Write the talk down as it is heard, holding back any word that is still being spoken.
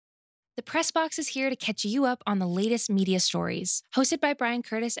The Press Box is here to catch you up on the latest media stories. Hosted by Brian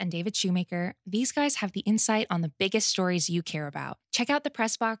Curtis and David Shoemaker, these guys have the insight on the biggest stories you care about. Check out The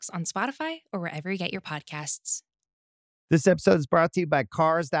Press Box on Spotify or wherever you get your podcasts. This episode is brought to you by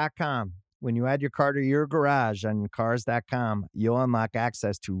Cars.com. When you add your car to your garage on Cars.com, you'll unlock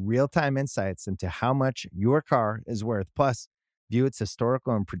access to real-time insights into how much your car is worth. Plus, view its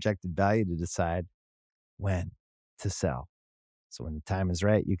historical and projected value to decide when to sell. So when the time is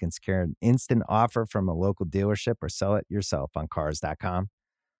right, you can secure an instant offer from a local dealership or sell it yourself on Cars.com.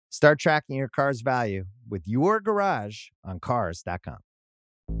 Start tracking your car's value with your garage on Cars.com.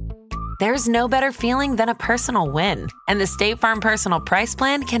 There's no better feeling than a personal win, and the State Farm Personal Price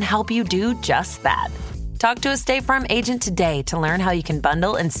Plan can help you do just that. Talk to a State Farm agent today to learn how you can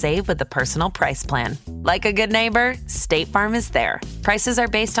bundle and save with the Personal Price Plan. Like a good neighbor, State Farm is there. Prices are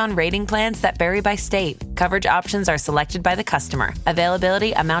based on rating plans that vary by state. Coverage options are selected by the customer.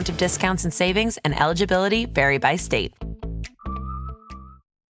 Availability, amount of discounts and savings, and eligibility vary by state.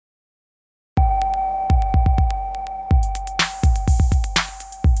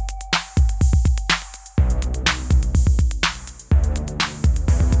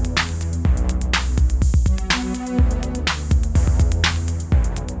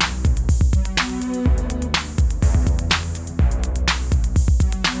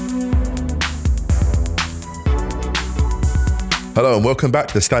 Hello and welcome back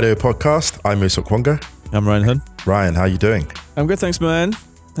to the Stadio Podcast. I'm Musa Kwonga. I'm Ryan Hun. Ryan, how are you doing? I'm good, thanks, man.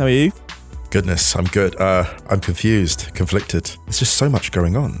 How are you? Goodness, I'm good. I'm confused, conflicted. There's just so much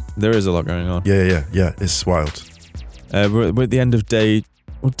going on. There is a lot going on. Yeah. It's wild. We're at the end of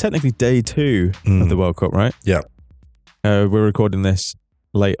technically day 2 of the World Cup, right? Yeah. We're recording this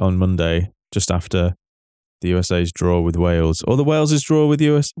late on Monday, just after the USA's draw with Wales, or the Wales's draw with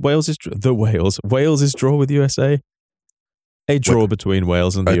Wales's draw with USA. A draw between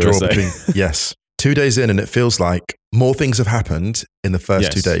Wales and the USA. Yes. 2 days in, and it feels like more things have happened in the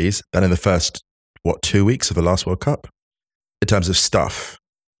first 2 days than in the first, 2 weeks of the last World Cup? In terms of stuff.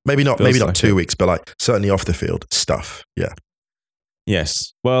 Maybe not 2 weeks, but like certainly off the field stuff. Yeah.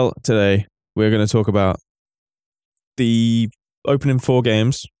 Yes. Well, today we're going to talk about the opening 4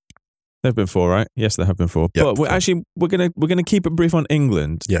 games. There have been 4, right? Yes, there have been 4. Yep, but we're going to keep it brief on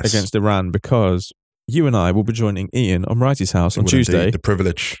England against Iran, because you and I will be joining Ian on Righty's house on Tuesday. Indeed, the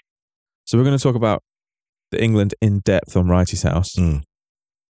privilege. So we're going to talk about the England in depth on Righty's house.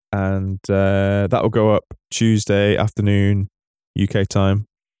 And that will go up Tuesday afternoon UK time.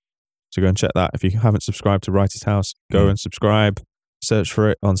 So go and check that. If you haven't subscribed to Righty's house, go and subscribe. Search for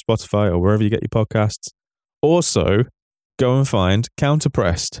it on Spotify or wherever you get your podcasts. Also, go and find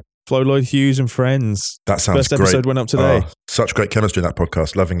Counterpressed. Flo Lloyd Hughes and friends. That sounds great. First episode went up today. Such great chemistry in that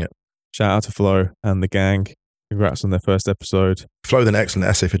podcast. Loving it. Shout out to Flo and the gang. Congrats on their first episode. Flo did an excellent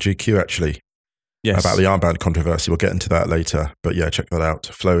essay for GQ, actually. Yes. About the armband controversy. We'll get into that later. But yeah, check that out.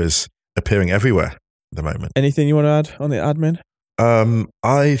 Flo is appearing everywhere at the moment. Anything you want to add on the admin?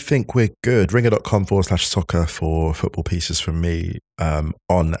 I think we're good. Ringer.com/soccer for football pieces from me on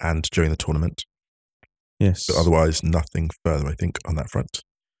and during the tournament. Yes. But otherwise, nothing further, I think, on that front.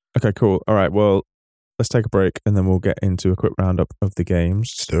 Okay, cool. All right, well, let's take a break and then we'll get into a quick roundup of the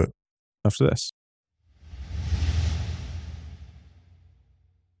games. Let's do it. After this.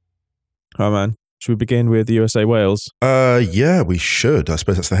 All right, man. Should we begin with the USA-Wales? Yeah, we should. I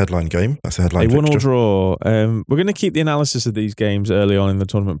suppose that's the headline game. That's the headline fixture. 1-1 draw. We're going to keep the analysis of these games early on in the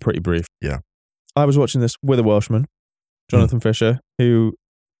tournament pretty brief. Yeah. I was watching this with a Welshman, Jonathan Fisher, who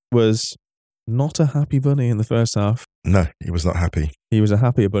was not a happy bunny in the first half. No, he was not happy. He was a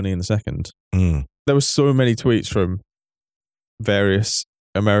happier bunny in the second. There were so many tweets from various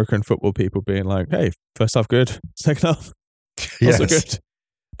American football people being like, hey, first half good, second half also good.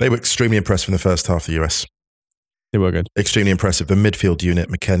 They were extremely impressed from the first half of the US. They were good. Extremely impressive. The midfield unit,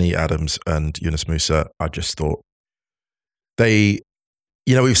 McKennie, Adams and Yunus Musa, I just thought we've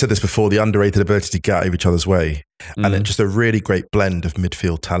said this before, the underrated ability to get out of each other's way. And it's just a really great blend of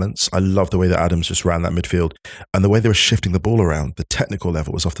midfield talents. I love the way that Adams just ran that midfield and the way they were shifting the ball around. The technical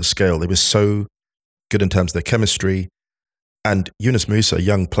level was off the scale. They were so good in terms of their chemistry. And Yunus Musa, a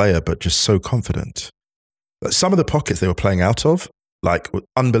young player, but just so confident. Some of the pockets they were playing out of, like, were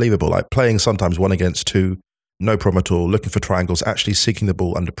unbelievable. Like playing sometimes 1 against 2, no problem at all, looking for triangles, actually seeking the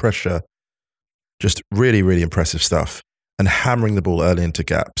ball under pressure. Just really, really impressive stuff. And hammering the ball early into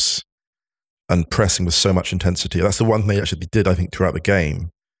gaps and pressing with so much intensity. That's the one thing they actually did, I think, throughout the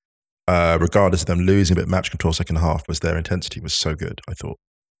game. Regardless of them losing a bit of match control second half, was their intensity was so good, I thought.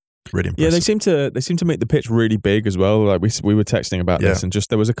 Really impressive. Yeah, they seem to make the pitch really big as well. Like we were texting about this, and just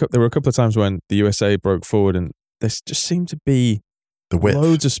there were a couple of times when the USA broke forward, and there just seemed to be the width.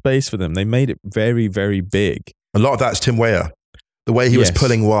 Loads of space for them. They made it very, very big. A lot of that's Tim Weah. The way he was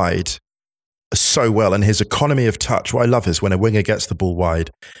pulling wide so well, and his economy of touch. What I love is when a winger gets the ball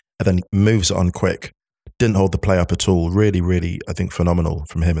wide and then moves it on quick. Didn't hold the play up at all. Really, really, I think phenomenal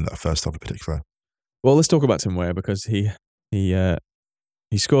from him in that first half in particular. Well, let's talk about Tim Weah because he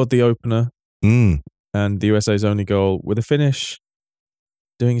scored the opener and the USA's only goal with a finish,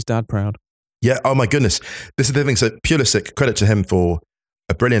 doing his dad proud. Yeah. Oh my goodness. This is the thing. So Pulisic, credit to him for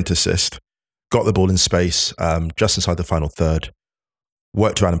a brilliant assist. Got the ball in space just inside the final third.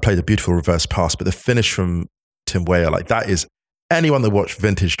 Worked around and played a beautiful reverse pass. But the finish from Tim Weah, like that is anyone that watched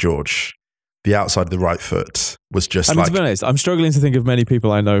Vintage George. The outside of the right foot was just to be honest, I'm struggling to think of many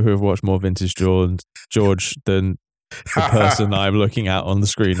people I know who have watched more Vintage George than the person I'm looking at on the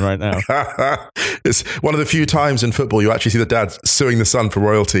screen right now. It's one of the few times in football you actually see the dad suing the son for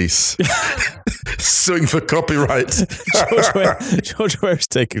royalties. Suing for copyright. George Weah's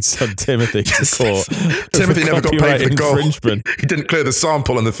taking son Timothy to court. Timothy never got paid for the goal. He didn't clear the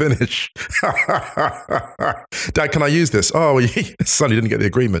sample on the finish. Dad, can I use this? Oh, son, he didn't get the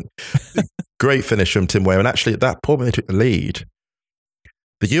agreement. Great finish from Tim Weah. And actually, at that point when they took the lead,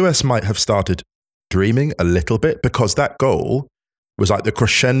 the US might have started dreaming a little bit because that goal was like the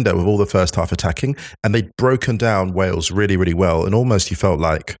crescendo of all the first half attacking, and they'd broken down Wales really, really well. And almost you felt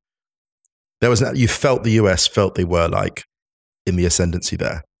like you felt the US felt they were like in the ascendancy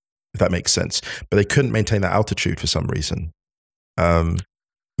there, if that makes sense. But they couldn't maintain that altitude for some reason.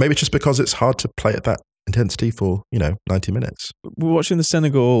 Maybe just because it's hard to play at that intensity for 90 minutes. We were watching the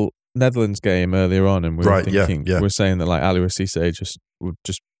Senegal-Netherlands game earlier on, and we were thinking, we were saying that like Aliou Cissé would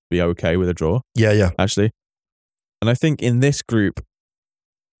just be okay with a draw. Yeah. Actually. And I think in this group,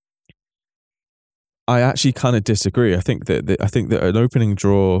 I actually kind of disagree. I think that an opening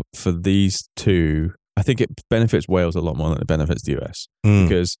draw for these two, I think it benefits Wales a lot more than it benefits the US.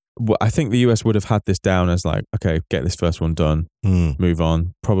 Because I think the US would have had this down as like, okay, get this first one done, move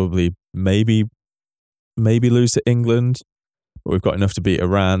on, probably maybe lose to England, but we've got enough to beat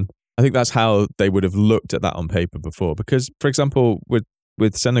Iran. I think that's how they would have looked at that on paper before. Because, for example,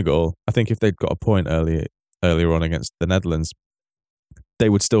 with Senegal, I think if they'd got a point earlier on against the Netherlands, they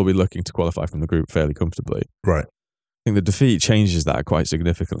would still be looking to qualify from the group fairly comfortably. Right. I think the defeat changes that quite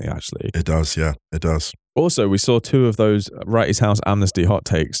significantly, actually. It does, yeah, it does. Also, we saw two of those Wrighty's House amnesty hot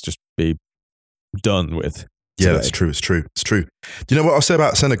takes just be done with. Yeah, today. that's true. It's true. Do you know what I'll say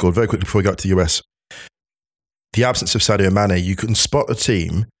about Senegal very quickly before we go to the US? The absence of Sadio Mane, you can spot a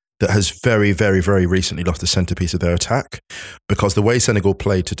team that has very, very, very recently lost the centerpiece of their attack, because the way Senegal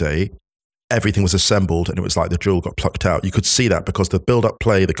played today, everything was assembled and it was like the jewel got plucked out. You could see that because the build-up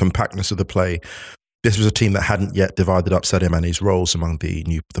play, the compactness of the play, this was a team that hadn't yet divided up Sadio Mane's roles among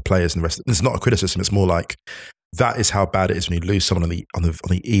the players and the rest. It's not a criticism. It's more like that is how bad it is when you lose someone on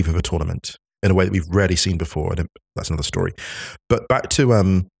the eve of a tournament in a way that we've rarely seen before. And that's another story. But back to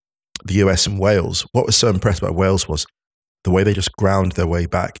the US and Wales. What was so impressed about Wales was the way they just ground their way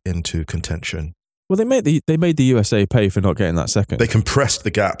back into contention. Well, they made the USA pay for not getting that second. They compressed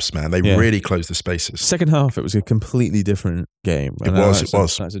the gaps, man. They really closed the spaces. Second half, it was a completely different game. It was.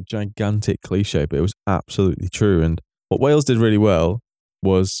 That's a gigantic cliche, but it was absolutely true. And what Wales did really well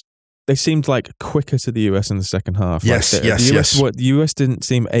was they seemed like quicker to the US in the second half. Yes. The US didn't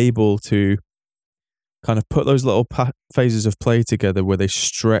seem able to kind of put those little phases of play together where they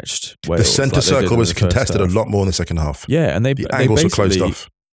stretched Wales. The centre circle was contested a lot more in the second half. Yeah, and the angles were closed off.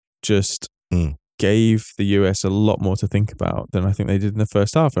 Just gave the US a lot more to think about than I think they did in the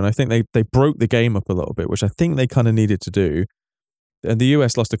first half. And I think they broke the game up a little bit, which I think they kind of needed to do. And the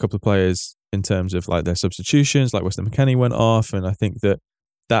US lost a couple of players in terms of like their substitutions, like Weston McKennie went off, and I think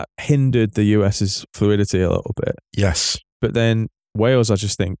that hindered the US's fluidity a little bit. Yes. But then Wales, I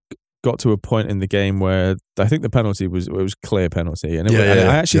just think, got to a point in the game where I think the penalty was clear penalty, and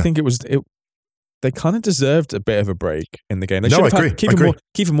I actually think they kind of deserved a bit of a break in the game. I agree.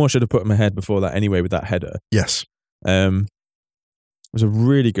 Kiefer Moore should have put them ahead before that anyway with that header. Yes. It was a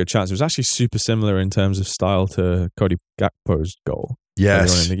really good chance. It was actually super similar in terms of style to Cody Gakpo's goal.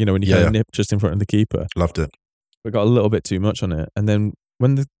 Yes. When you kind of nip just in front of the keeper. Loved it. We got a little bit too much on it, and then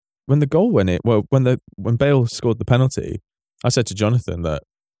when the goal went in, when Bale scored the penalty, I said to Jonathan that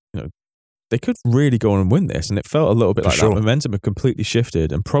they could really go on and win this, and it felt a little bit like that momentum had completely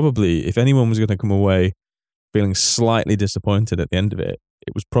shifted, and probably if anyone was going to come away feeling slightly disappointed at the end of it,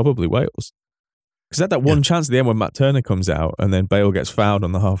 it was probably Wales. Because they had that one chance at the end when Matt Turner comes out and then Bale gets fouled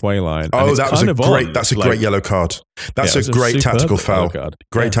on the halfway line. Oh, that's a great yellow card. That's a great tactical foul.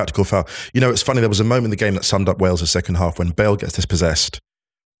 Great tactical foul. It's funny, there was a moment in the game that summed up Wales' second half when Bale gets dispossessed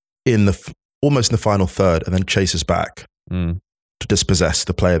almost in the final third and then chases back. to dispossess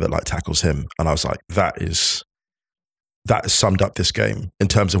the player that like tackles him. And I was like, that has summed up this game in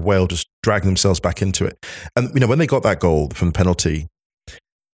terms of Wales just dragging themselves back into it. And, you know, when they got that goal from the penalty,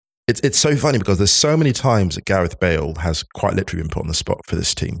 it's so funny because there's so many times that Gareth Bale has quite literally been put on the spot for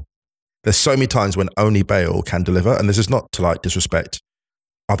this team. There's so many times when only Bale can deliver. And this is not to like disrespect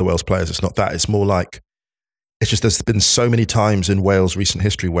other Wales players. It's not that. It's more like, it's just there's been so many times in Wales' recent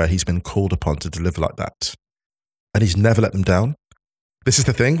history where he's been called upon to deliver like that. And he's never let them down. This is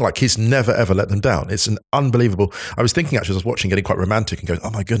the thing, like he's never ever let them down. It's an unbelievable, I was thinking actually, as I was watching, getting quite romantic and going, oh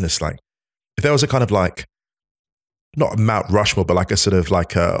my goodness, like if there was a kind of like, not a Mount Rushmore, but like a sort of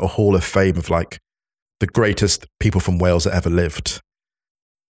like a hall of fame of like the greatest people from Wales that ever lived.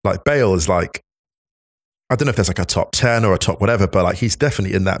 Like Bale is like, I don't know if there's like a top 10 or a top whatever, but like he's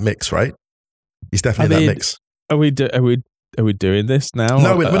definitely in that mix, right? He's definitely in that mix. Are we doing this now?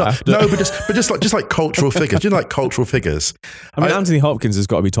 No, we're not. No, but just like cultural figures. Do you know, like cultural figures? I mean, Anthony Hopkins has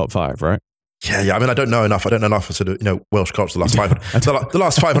got to be top 5, right? Yeah. I mean, I don't know enough. I don't know enough for sort of, you know, Welsh culture the last 500. The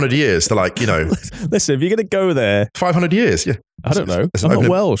last 500 years. They're like, you know. Listen, if you're going to go there, 500 years. Yeah. I don't know. I'm not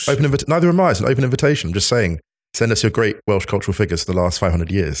Welsh. Neither am I. It's an open invitation. I'm just saying, send us your great Welsh cultural figures for the last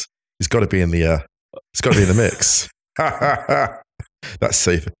 500 years. It's got to be in the. It's got to be in the mix. That's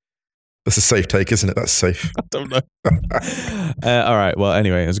safe. That's a safe take, isn't it? That's safe. I don't know. All right. Well,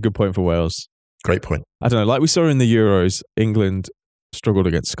 anyway, it was a good point for Wales. Great point. I don't know. Like we saw in the Euros, England struggled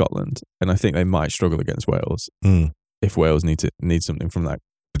against Scotland, and I think they might struggle against Wales if Wales need something from that.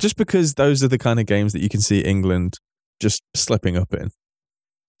 But just because those are the kind of games that you can see England just slipping up in.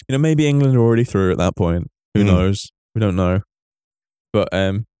 You know, maybe England are already through at that point. Who knows? We don't know. But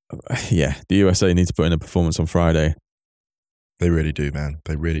yeah, the USA need to put in a performance on Friday. They really do, man.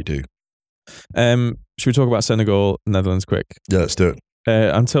 They really do. Should we talk about Senegal, Netherlands quick? Yeah, let's do it.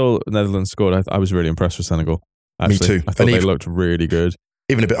 Until Netherlands scored, I was really impressed with Senegal. Actually. Me too. I thought they looked really good.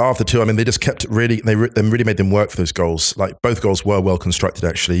 Even a bit after too. I mean, they just kept really, they really made them work for those goals. Like both goals were well constructed,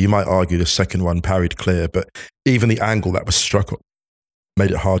 actually. You might argue the second one parried clear, but even the angle that was struck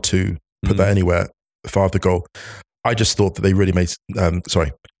made it hard to put that anywhere far of the goal. I just thought that they really made, I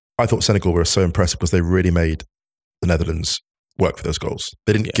thought Senegal were so impressive because they really made the Netherlands work for those goals.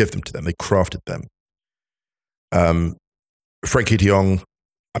 They didn't give them to them. They crafted them. Frankie de Jong,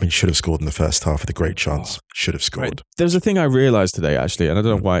 I mean, should have scored in the first half with a great chance. Should have scored. Right. There's a thing I realised today, actually, and I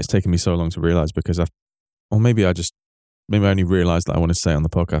don't know why it's taken me so long to realise because maybe I only realised that I want to say on the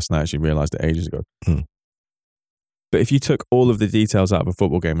podcast and I actually realised it ages ago. But if you took all of the details out of a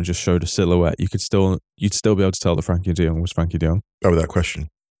football game and just showed a silhouette, you'd still be able to tell that Frankie de Jong was Frankie de Jong. Oh, without question.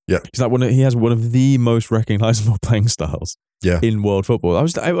 Yeah. He's like he has one of the most recognisable playing styles in world football. I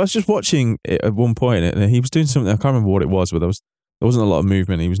was just watching it at one point and he was doing something, I can't remember what it was, but there wasn't a lot of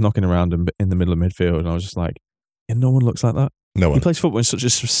movement. He was knocking around in the middle of midfield and I was just like, no one looks like that. No one. He plays football in such a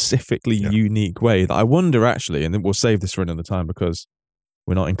specifically unique way that I wonder actually, and we'll save this for another time because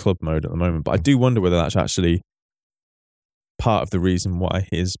we're not in club mode at the moment, but I do wonder whether that's actually part of the reason why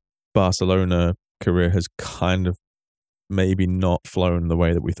his Barcelona career has kind of maybe not flown the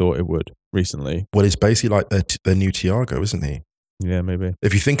way that we thought it would recently. Well, he's basically like their new Thiago, isn't he? Yeah, maybe.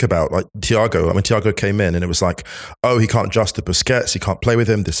 If you think about like Thiago came in and it was like, oh, he can't adjust to Busquets, he can't play with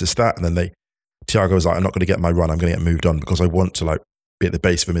him, this is that. And then Thiago was like, I'm not going to get my run, I'm going to get moved on because I want to like be at the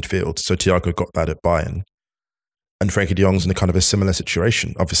base of the midfield. So Thiago got that at Bayern. And Frankie de Jong's in a kind of a similar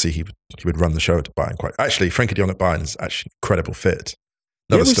situation. Obviously, he would run the show at Bayern quite. Actually, Frankie de Jong at Bayern is actually an incredible fit.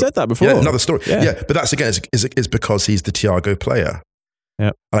 We said that before. Yeah, another story. Yeah, but that's again is because he's the Thiago player.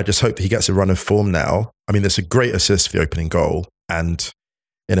 Yeah. And I just hope that he gets a run of form now. I mean, there's a great assist for the opening goal. And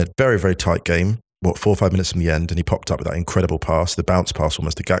in a very, very tight game, 4 or 5 minutes from the end, and he popped up with that incredible pass, the bounce pass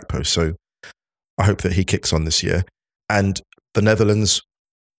almost to Gakpo. So I hope that he kicks on this year. And the Netherlands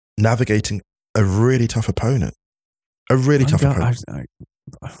navigating a really tough opponent.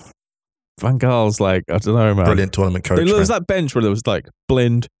 Van Gaal's like, I don't know, man. Brilliant tournament coach. There was that bench where there was like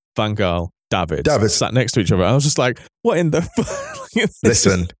Blind, Van Gaal, David sat next to each other. I was just like, what in the fuck?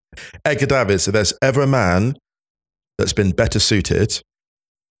 Listen, Edgar Davids, if there's ever a man that's been better suited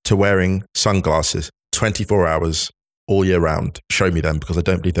to wearing sunglasses 24 hours all year round, show me them because I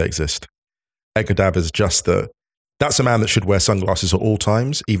don't believe they exist. Edgar Davids, that's a man that should wear sunglasses at all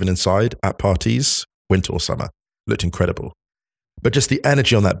times, even inside, at parties, winter or summer. Looked incredible. But just the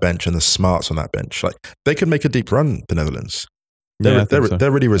energy on that bench and the smarts on that bench, like they could make a deep run, the Netherlands.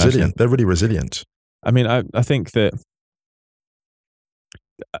 They're really resilient. Actually. They're really resilient. I mean, I think that,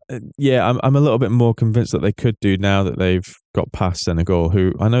 I'm a little bit more convinced that they could do now that they've got past Senegal,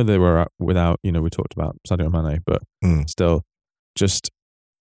 who I know they were without, we talked about Sadio Mane, but still just,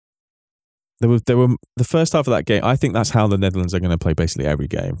 There were the first half of that game. I think that's how the Netherlands are going to play basically every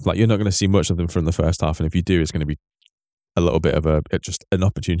game. Like, you're not going to see much of them from the first half, and if you do, it's going to be a little bit of just an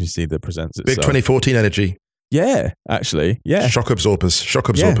opportunity that presents itself. Big 2014 energy. Yeah, actually, yeah. Shock absorbers,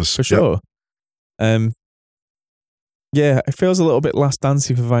 yeah, for sure. Yep. Yeah, it feels a little bit last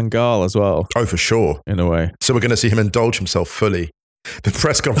dancey for Van Gaal as well. Oh, for sure, in a way. So we're going to see him indulge himself fully. The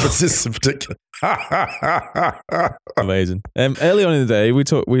press conferences in particular. Amazing. Early on in the day,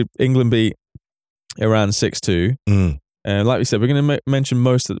 England beat Iran 6-2. Like we said, we're going to mention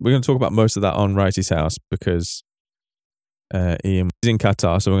we're going to talk about most of that on Wrighty's house because Ian is in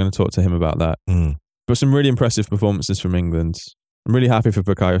Qatar, so we're going to talk to him about that. But some really impressive performances from England. I'm really happy for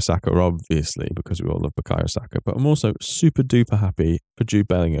Bukayo Saka, obviously, because we all love Bukayo Saka, but I'm also super duper happy for Jude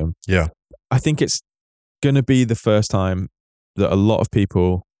Bellingham. Yeah. I think it's going to be the first time that a lot of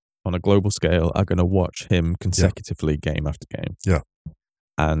people on a global scale are going to watch him consecutively game after game. Yeah.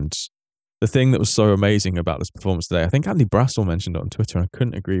 And the thing that was so amazing about this performance today, I think Andy Brassel mentioned it on Twitter, and I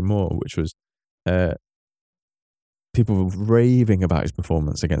couldn't agree more, which was people were raving about his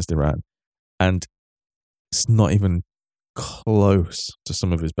performance against Iran. And it's not even close to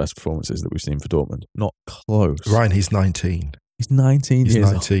some of his best performances that we've seen for Dortmund. Not close. Ryan, he's 19. He's 19 he's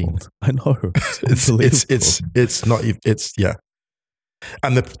years 19. old. I know. It's not even, yeah.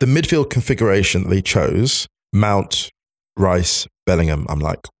 And the midfield configuration that they chose, Mount, Rice, Bellingham, I'm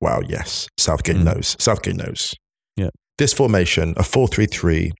like, wow, yes. Southgate knows. Southgate knows. Yeah. This formation, a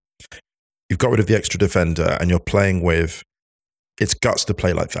 4-3-3, you've got rid of the extra defender and you're playing with, it's guts to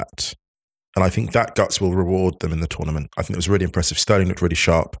play like that. And I think that guts will reward them in the tournament. I think it was really impressive. Sterling looked really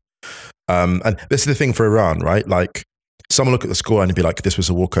sharp. And this is the thing for Iran, right? Like, someone look at the score and be like, this was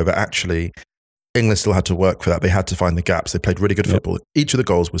a walkover. Actually, England still had to work for that. They had to find the gaps. They played really good football. Each of the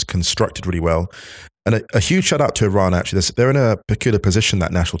goals was constructed really well. And a huge shout out to Iran, actually. They're in a peculiar position,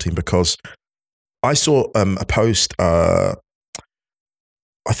 that national team, because I saw a post, I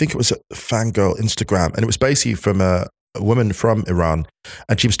think it was a Fangirl Instagram, and it was basically from a woman from Iran,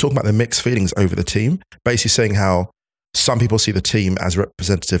 and she was talking about the mixed feelings over the team, basically saying how some people see the team as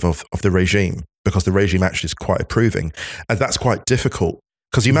representative of the regime because the regime actually is quite approving. And that's quite difficult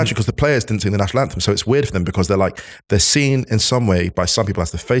because you imagine, because the players didn't sing the national anthem. So it's weird for them because they're seen in some way by some people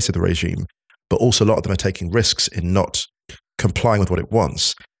as the face of the regime, but also a lot of them are taking risks in not complying with what it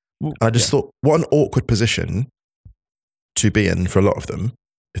wants. And I just thought, what an awkward position to be in for a lot of them,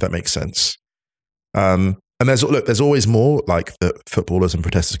 if that makes sense. And there's always more like that footballers and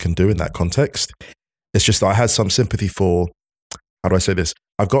protesters can do in that context. It's just that I had some sympathy for, how do I say this?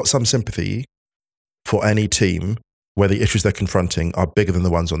 I've got some sympathy for any team where the issues they're confronting are bigger than the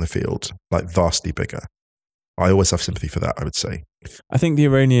ones on the field, like vastly bigger. I always have sympathy for that, I would say. I think the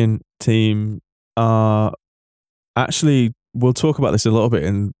Iranian team are actually, we'll talk about this a little bit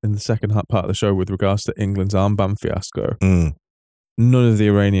in the second part of the show with regards to England's armband fiasco. None of the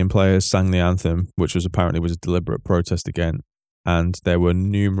Iranian players sang the anthem, which was apparently a deliberate protest again. And there were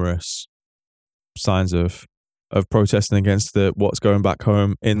numerous signs of protesting against what's going back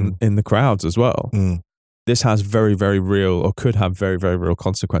home in the crowds as well. This has very, very real, or could have very, very real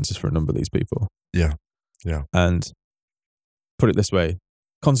consequences for a number of these people. Yeah. Yeah. And put it this way,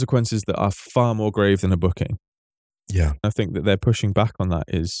 consequences that are far more grave than a booking. Yeah. I think that they're pushing back on that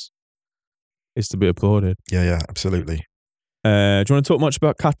is to be applauded. Yeah, yeah, absolutely. Do you want to talk much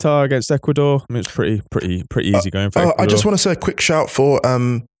about Qatar against Ecuador? I mean, it's pretty easy going for Ecuador. I just want to say a quick shout for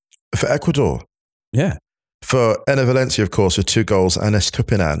Ecuador. Yeah. For Enner Valencia, of course, with 2 goals, and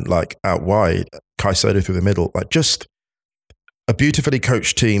Estupinan, like out wide, Caicedo through the middle, like just a beautifully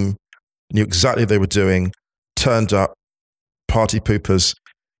coached team, knew exactly what they were doing, turned up, party poopers.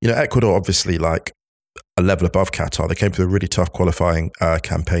 You know, Ecuador, obviously, like a level above Qatar. They came through a really tough qualifying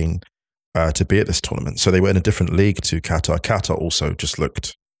campaign to be at this tournament. So they were in a different league to Qatar. Qatar also just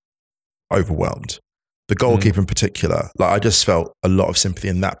looked overwhelmed. The goalkeeper in particular, like I just felt a lot of sympathy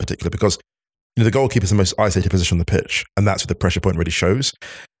in that particular, because you know, the goalkeeper is the most isolated position on the pitch, and that's where the pressure point really shows.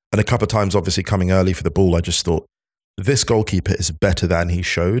 And a couple of times, obviously, coming early for the ball, I just thought, this goalkeeper is better than he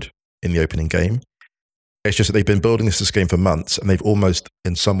showed in the opening game. It's just that they've been building this game for months, and they've almost,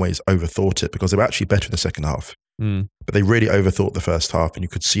 in some ways, overthought it, because they were actually better in the second half. But they really overthought the first half, and you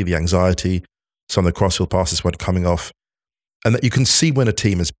could see the anxiety. Some of the crossfield passes weren't coming off. And that you can see when a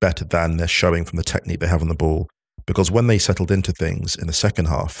team is better than they're showing from the technique they have on the ball, because when they settled into things in the second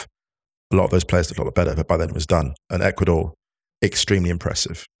half, a lot of those players looked a lot better, but by then it was done. And Ecuador, extremely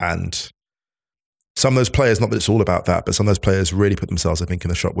impressive. And some of those players, not that it's all about that, but some of those players really put themselves, I think, in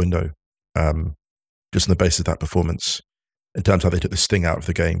the shop window, just on the basis of that performance, in terms of how they took the sting out of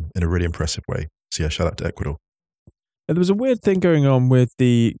the game in a really impressive way. So yeah, shout out to Ecuador. There was a weird thing going on with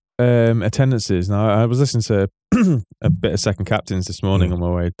the attendances. Now, I was listening to a bit of Second Captains this morning on my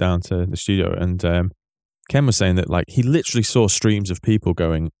way down to the studio, and Ken was saying that like he literally saw streams of people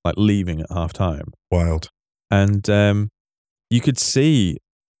going, like leaving at half time. Wild. And you could see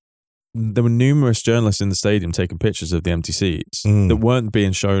there were numerous journalists in the stadium taking pictures of the empty seats that weren't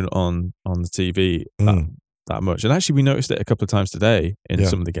being shown on the TV that much. And actually, we noticed it a couple of times today in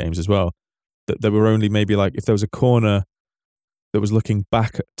some of the games as well, that there were only maybe like, if there was a corner that was looking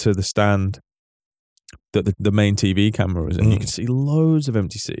back to the stand that the main TV camera was in, you could see loads of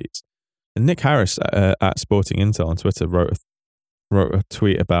empty seats. And Nick Harris at Sporting Intel on Twitter wrote a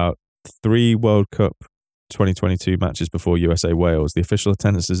tweet about 3 World Cup 2022 matches before USA Wales. The official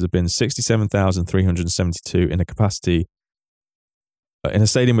attendances have been 67,372 in a capacity in a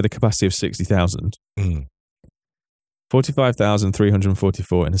stadium with a capacity of 60,000.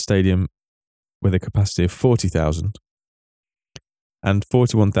 45,344 in a stadium with a capacity of 40,000. And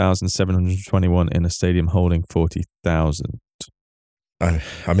 41,721 in a stadium holding 40,000. I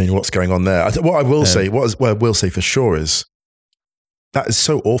mean, what's going on there? What I will say for sure is that is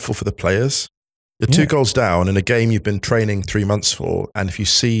so awful for the players. You're 2 goals down in a game you've been training 3 months for, and if you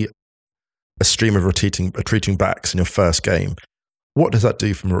see a stream of retreating backs in your first game, what does that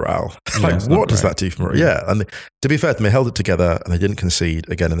do for morale? What does that do for morale? Yeah, and to be fair to them, they held it together and they didn't concede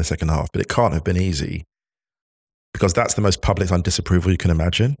again in the second half, but it can't have been easy because that's the most public disapproval you can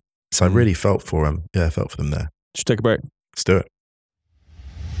imagine. So I really felt for them. Yeah, I felt for them there. Should we take a break? Let's do it.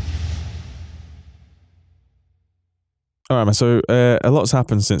 All right, man. So a lot's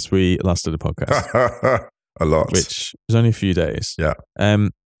happened since we last did a podcast. A lot. Which was only a few days. Yeah.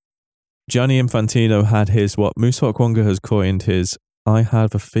 Gianni Infantino had his, what Musa Okwonga has coined his I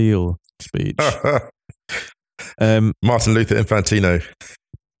have a feel speech. Martin Luther Infantino.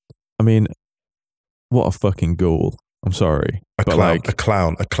 I mean, what a fucking ghoul. I'm sorry. A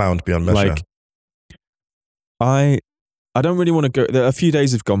clown beyond measure. Like, I don't really want to go. A few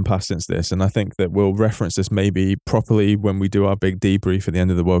days have gone past since this, and I think that we'll reference this maybe properly when we do our big debrief at the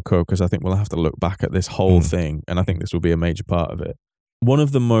end of the World Cup, because I think we'll have to look back at this whole thing, and I think this will be a major part of it. One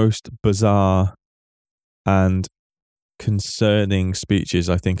of the most bizarre and concerning speeches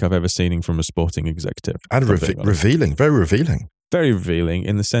I think I've ever seen from a sporting executive. And revealing, very revealing. Very revealing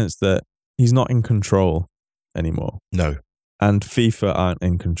in the sense that he's not in control anymore. No. And FIFA aren't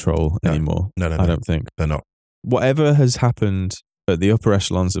in control anymore. No. I don't think. They're not. Whatever has happened at the upper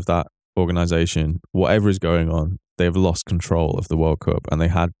echelons of that organisation, whatever is going on, they've lost control of the World Cup, and they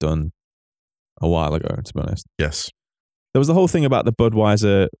had done a while ago, to be honest. Yes. There was the whole thing about the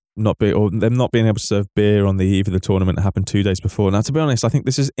Budweiser them not being able to serve beer on the eve of the tournament that happened 2 days before. Now, to be honest, I think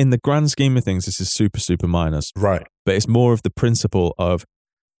this is, in the grand scheme of things, this is super, super minor. Right. But it's more of the principle of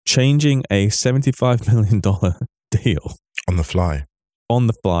changing a $75 million deal. On the fly,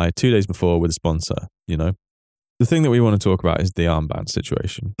 2 days before with a sponsor, you know? The thing that we want to talk about is the armband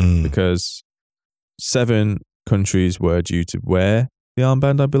situation, because 7 countries were due to wear the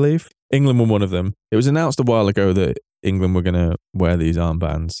armband, I believe. England were one of them. It was announced a while ago that England were going to wear these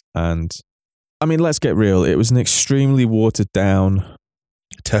armbands. And I mean, let's get real. It was an extremely watered down,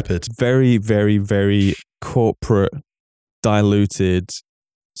 tepid, very, very, very corporate, diluted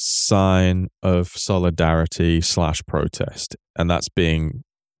sign of solidarity / protest. And that's being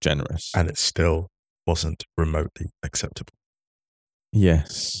generous. And it still wasn't remotely acceptable.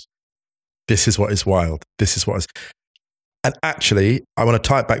 Yes. This is what is wild. And actually, I want to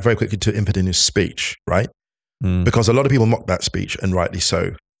tie it back very quickly to Infantino's speech, right? Because a lot of people mocked that speech, and rightly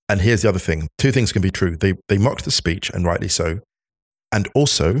so. And here's the other thing. 2 things can be true. They mocked the speech, and rightly so. And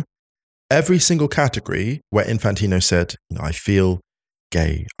also, every single category where Infantino said, I feel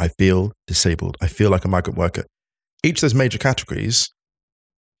gay, I feel disabled, I feel like a migrant worker, each of those major categories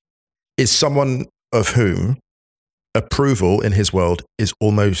is someone of whom approval in his world is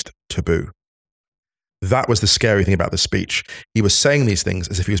almost taboo. That was the scary thing about the speech. He was saying these things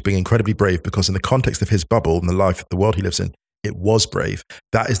as if he was being incredibly brave, because in the context of his bubble and the world he lives in, it was brave.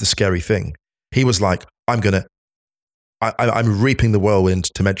 That is the scary thing. He was like, I'm reaping the whirlwind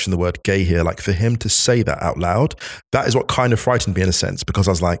to mention the word gay here. Like, for him to say that out loud, that is what kind of frightened me in a sense, because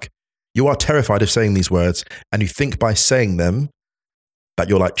I was like, you are terrified of saying these words, and you think by saying them that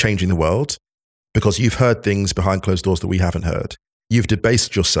you're like changing the world, because you've heard things behind closed doors that we haven't heard. You've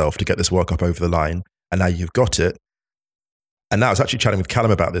debased yourself to get this World Cup over the line, and now you've got it. And now I was actually chatting with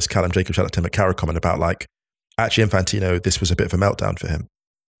Callum about this. Callum Jacob, shout out to him at Carricom, about like, actually Infantino, this was a bit of a meltdown for him.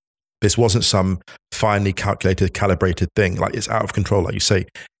 This wasn't some finely calculated, calibrated thing. Like, it's out of control. Like you say,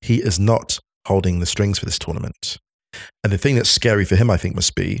 he is not holding the strings for this tournament. And the thing that's scary for him, I think,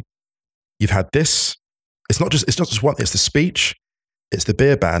 must be, you've had this. It's not just one, it's the speech. it's the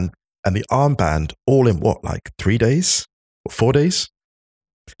beer ban and the armband all in what, like 3 days or 4 days?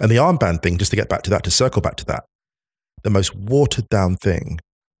 And the armband thing, just to get back to that, to circle back to that, the most watered down thing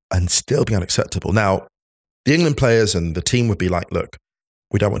and still be unacceptable. Now, the England players and the team would be like, look,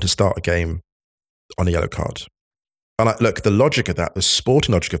 we don't want to start a game on a yellow card. And look, the logic of that, the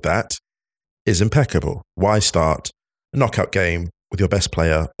sporting logic of that is impeccable. Why start a knockout game with your best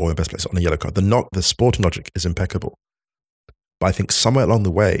player or your best player on a yellow card? The sporting logic is impeccable. But I think somewhere along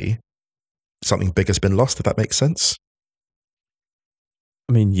the way, something big has been lost, if that makes sense.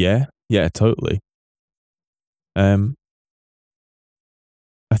 I mean, yeah, totally. I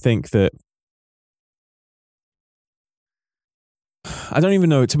think that I don't even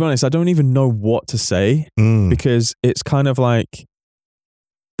know, to be honest, I don't even know what to say because it's kind of like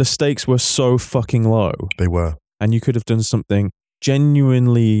the stakes were so fucking low. They were. And you could have done something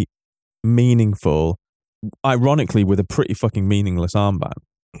genuinely meaningful, ironically, with a pretty fucking meaningless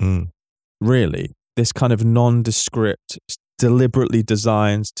armband. Really. This kind of nondescript, deliberately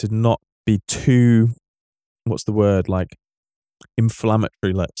designed to not be too, what's the word, like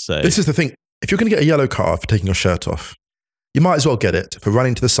inflammatory, let's say. This is the thing. If you're going to get a yellow card for taking your shirt off, you might as well get it for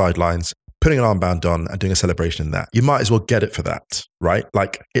running to the sidelines, putting an armband on and doing a celebration in that. You might as well get it for that, right?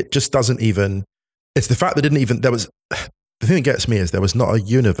 Like, it just doesn't even, it's the fact that the thing that gets me is there was not a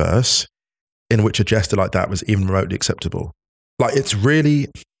universe in which a gesture like that was even remotely acceptable. Like, it's really,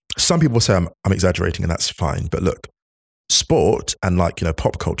 some people say I'm exaggerating and that's fine. But look, sport and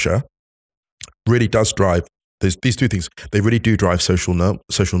pop culture really does drive these two things. They really do drive social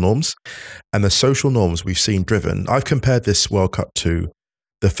norms. And the social norms we've seen driven, I've compared this World Cup to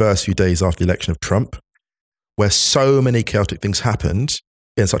the first few days after the election of Trump, where so many chaotic things happened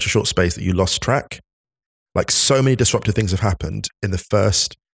in such a short space that you lost track. Like, so many disruptive things have happened in the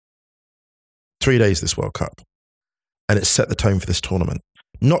first 3 days of this World Cup. And it set the tone for this tournament.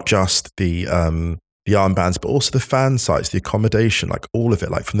 Not just the armbands, but also the fan sites, the accommodation, like all of it,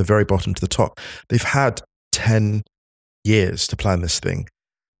 like from the very bottom to the top. They've had 10 years to plan this thing.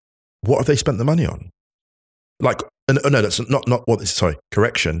 What have they spent the money on? No, that's not what this, sorry,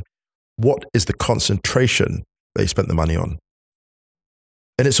 correction. What is the concentration they spent the money on?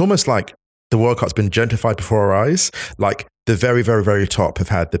 And it's almost like the World Cup's been gentrified before our eyes. Like, the very, very, very top have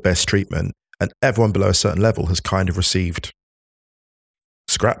had the best treatment and everyone below a certain level has kind of received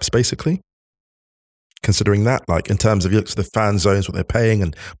scraps, basically. Considering that, like, in terms of, you look at the fan zones, what they're paying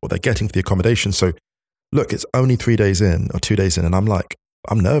and what they're getting for the accommodation. So look, it's only 3 days in or 2 days in and I'm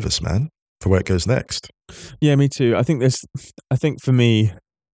nervous, man, for where it goes next. Yeah, me too. I think for me,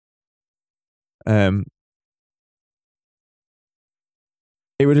 it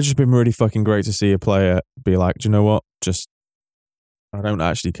would have just been really fucking great to see a player be like, do you know what? I don't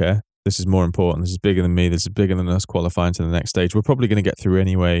actually care. This is more important. This is bigger than me. This is bigger than us qualifying to the next stage. We're probably going to get through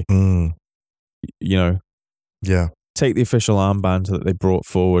anyway. Yeah. Take the official armband that they brought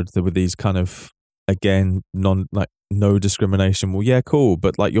forward with these kind of, again, no discrimination. Well, yeah, cool.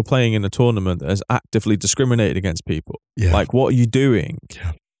 But like, you're playing in a tournament that has actively discriminated against people. Yeah. Like, what are you doing?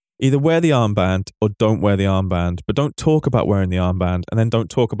 Yeah. Either wear the armband or don't wear the armband, but don't talk about wearing the armband and then don't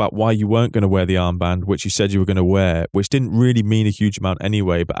talk about why you weren't going to wear the armband, which you said you were going to wear, which didn't really mean a huge amount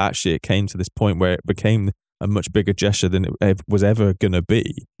anyway, but actually it came to this point where it became a much bigger gesture than it was ever going to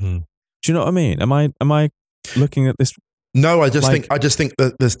be. Do you know what I mean? Am I looking at this? No, I just think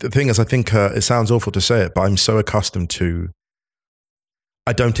that the thing is, I think it sounds awful to say it, but I'm so accustomed to,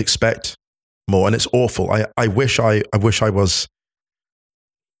 I don't expect more, and it's awful. I wish I was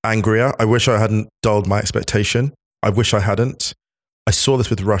angrier. I wish I hadn't dulled my expectation. I wish I hadn't. I saw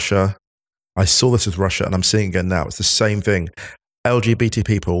this with Russia. And I'm seeing it again now. It's the same thing. LGBT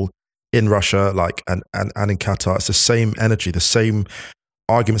people in Russia, and in Qatar, it's the same energy, the same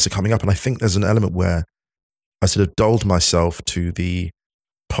arguments are coming up. And I think there's an element where I sort of dulled myself to the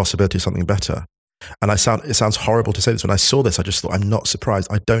possibility of something better. And it sounds horrible to say this. When I saw this, I just thought, I'm not surprised.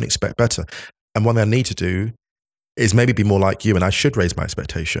 I don't expect better. And one thing I need to do is maybe be more like you, and I should raise my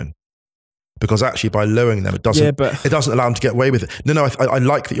expectation. Because actually, by lowering them, it doesn't allow them to get away with it. No, I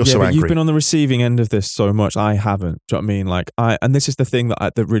like that you're so angry. You've been on the receiving end of this so much. I haven't. Do you know what I mean? And this is the thing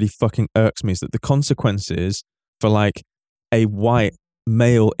that really fucking irks me, is that the consequences for like a white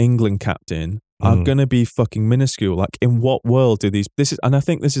male England captain are going to be fucking minuscule. Like, in what world do and I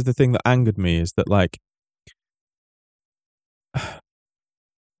think this is the thing that angered me, is that like,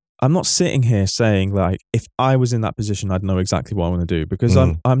 I'm not sitting here saying like, if I was in that position, I'd know exactly what I want to do, because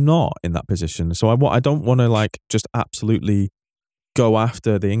I'm not in that position. So I don't want to like just absolutely go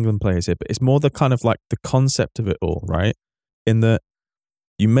after the England players here, but it's more the kind of like the concept of it all, right? In that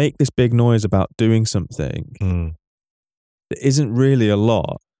you make this big noise about doing something, that isn't really a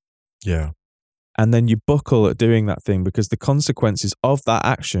lot. Yeah. And then you buckle at doing that thing because the consequences of that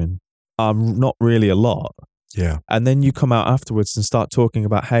action are not really a lot. Yeah. And then you come out afterwards and start talking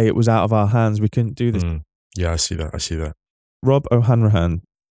about, hey, it was out of our hands. We couldn't do this. Yeah, I see that. Rob O'Hanrahan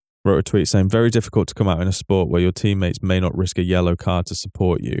wrote a tweet saying, very difficult to come out in a sport where your teammates may not risk a yellow card to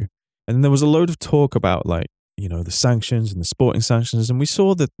support you. And then there was a load of talk about like, you know, the sanctions and the sporting sanctions. And we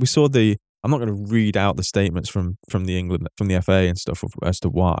saw the, I'm not going to read out the statements from the FA and stuff as to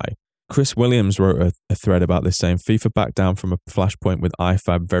why. Chris Williams wrote a thread about this saying, FIFA backed down from a flashpoint with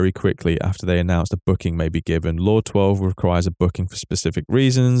IFAB very quickly after they announced a booking may be given. Law 12 requires a booking for specific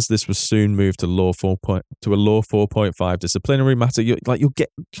reasons. This was soon moved to Law 4.5 disciplinary matter. You'll get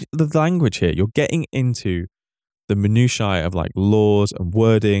the language here. You're getting into the minutiae of like laws and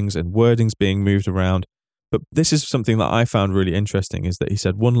wordings being moved around. But this is something that I found really interesting, is that he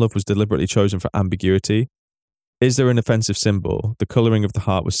said One Love was deliberately chosen for ambiguity. Is there an offensive symbol? The colouring of the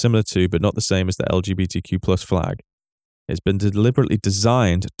heart was similar to, but not the same as the LGBTQ plus flag. It's been deliberately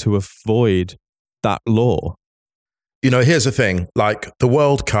designed to avoid that law. You know, here's the thing, like the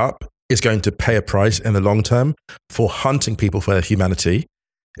World Cup is going to pay a price in the long term for hunting people for their humanity.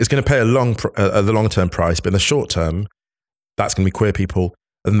 It's going to pay the long-term price, but in the short term, that's going to be queer people.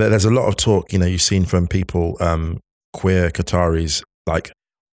 And there's a lot of talk, you know, you've seen from people, queer Qataris, like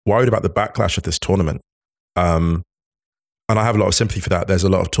worried about the backlash of this tournament. And I have a lot of sympathy for that. There's a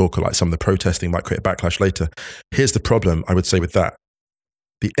lot of talk, like some of the protesting might create a backlash later. Here's the problem, I would say, with that.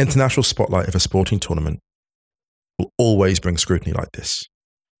 The international spotlight of a sporting tournament will always bring scrutiny like this.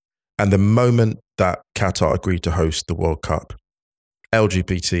 And the moment that Qatar agreed to host the World Cup,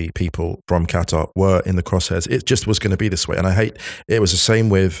 LGBT people from Qatar were in the crosshairs. It just was going to be this way. And it was the same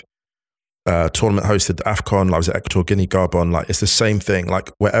with tournament hosted AFCON, like was it Equatorial Guinea, Gabon, like it's the same thing,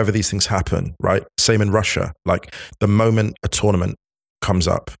 like wherever these things happen, right? Same in Russia, like the moment a tournament comes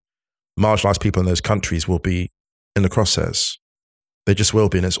up, marginalized people in those countries will be in the crosshairs. They just will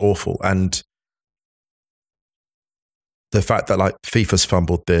be, and it's awful. And the fact that like FIFA's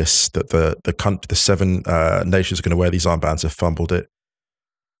fumbled this, that the 7 nations are going to wear these armbands have fumbled it,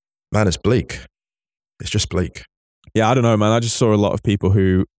 man, it's bleak. It's just bleak. Yeah, I don't know, man. I just saw a lot of people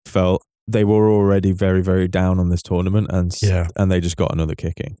who felt they were already very, very down on this tournament, and they just got another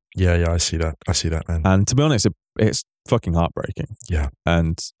kicking. Yeah, I see that, man. And to be honest, it's fucking heartbreaking. Yeah.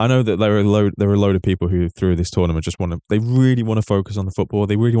 And I know that there were a load of people who through this tournament they really want to focus on the football.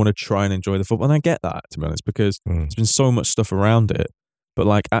 They really want to try and enjoy the football. And I get that, to be honest, because there's been so much stuff around it. But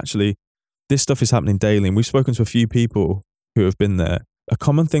like, actually, this stuff is happening daily. And we've spoken to a few people who have been there. A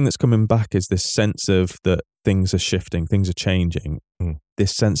common thing that's coming back is this sense of that things are shifting, things are changing.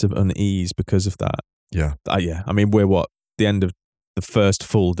 This sense of unease because of that. Yeah. I mean, we're the end of the first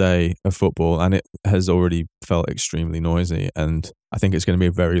full day of football, and it has already felt extremely noisy. And I think it's going to be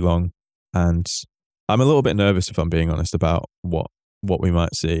very long. And I'm a little bit nervous, if I'm being honest, about what we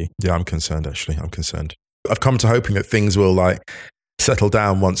might see. Yeah, I'm concerned, actually. I'm concerned. I've come to hoping that things will like settle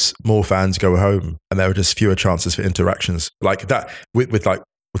down once more fans go home and there are just fewer chances for interactions like that with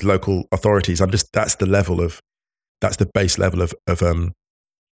local authorities. That's the base level of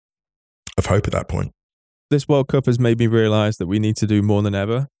hope at that point. This World Cup has made me realise that we need to do more than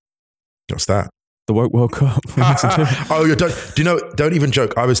ever. What's that? The Woke World Cup. Oh, don't even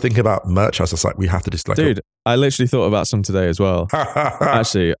joke. I was thinking about merch. I was like, we have to just like... Dude, I literally thought about some today as well.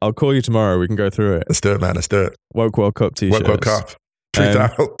 Actually, I'll call you tomorrow. We can go through it. Let's do it, man. Let's do it. Woke World Cup t-shirts. Woke World Cup. Truth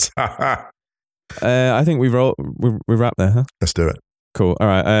out. I think we wrap there, huh? Let's do it. Cool. All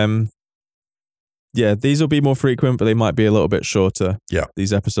right. Yeah, these will be more frequent, but they might be a little bit shorter. Yeah.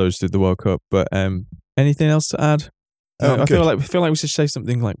 These episodes through the World Cup. But anything else to add? I feel like we should say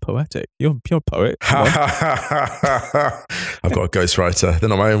something like poetic. You're a poet. I've got a ghostwriter. They're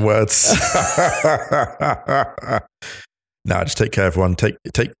not my own words. Nah, just take care, everyone.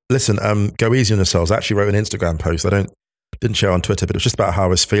 Listen, go easy on yourselves. I actually wrote an Instagram post. Didn't share on Twitter, but it was just about how I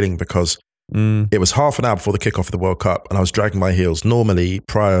was feeling because it was half an hour before the kickoff of the World Cup and I was dragging my heels. Normally,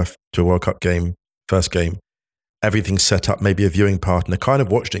 prior to a World Cup game, first game, everything's set up, maybe a viewing partner, kind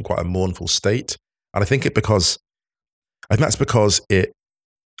of watched it in quite a mournful state. And I think that's because I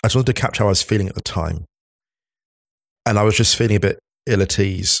just wanted to capture how I was feeling at the time. And I was just feeling a bit ill at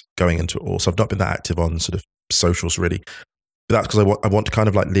ease going into it all. So I've not been that active on sort of socials really. But that's because I want to kind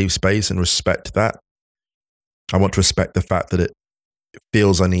of like leave space and respect that. I want to respect the fact that it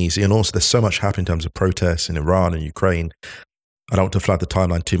feels uneasy. And also there's so much happening in terms of protests in Iran and Ukraine. I don't want to flood the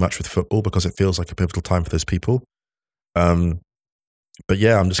timeline too much with football because it feels like a pivotal time for those people. But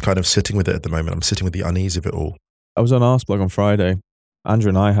yeah, I'm just kind of sitting with it at the moment. I'm sitting with the unease of it all. I was on Arsblog on Friday. Andrew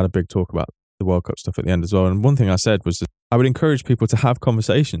and I had a big talk about the World Cup stuff at the end as well. And one thing I said was that I would encourage people to have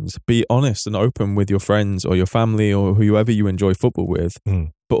conversations, be honest and open with your friends or your family or whoever you enjoy football with,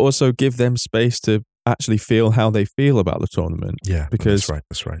 but also give them space to actually feel how they feel about the tournament. Yeah, because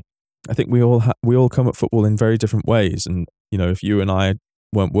that's right. I think we all come at football in very different ways. And, you know, if you and I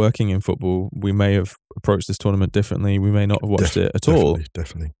weren't working in football, we may have approached this tournament differently. We may not have watched it at all.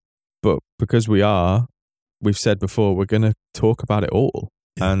 Definitely. But because we've said before, we're going to talk about it all.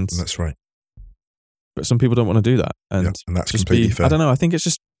 Yeah, and that's right. But some people don't want to do that. And that's completely fair. I don't know. I think it's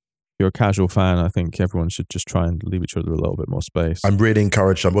just, if you're a casual fan, I think everyone should just try and leave each other a little bit more space. I'm really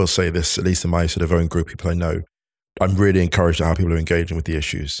encouraged. I will say this, at least in my sort of own group, people I know, I'm really encouraged at how people are engaging with the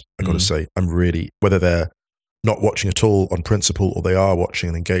issues. I got to say, whether they're not watching at all on principle or they are watching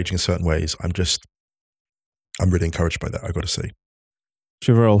and engaging in certain ways, I'm really encouraged by that. I got to say.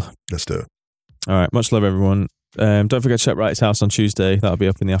 Should we roll? Let's do it. All right. Much love, everyone. Don't forget to check Wrighty's House on Tuesday. That'll be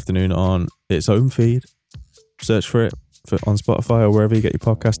up in the afternoon on its own feed. Search for it on Spotify or wherever you get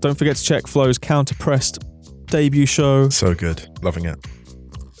your podcast. Don't forget to check Flo's Counterpressed debut show. So good. Loving it.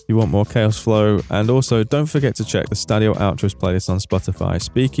 If you want more Chaos Flow. And also, don't forget to check the Stadio Outros playlist on Spotify.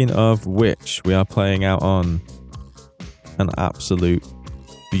 Speaking of which, we are playing out on an absolute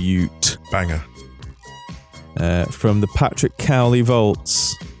beaut. Banger. From the Patrick Cowley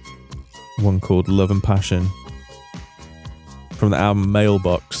Vaults. One called Love and Passion. From the album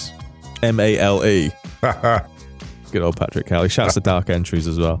Mailbox. M-A-L-E. Good old Patrick Cowley. Shouts to Dark Entries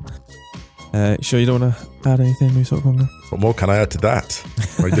as well. Sure you don't want to add anything, Moose? What more can I add to that?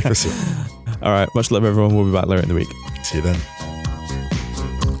 Very difficult. All right. Much love, everyone. We'll be back later in the week. See you then.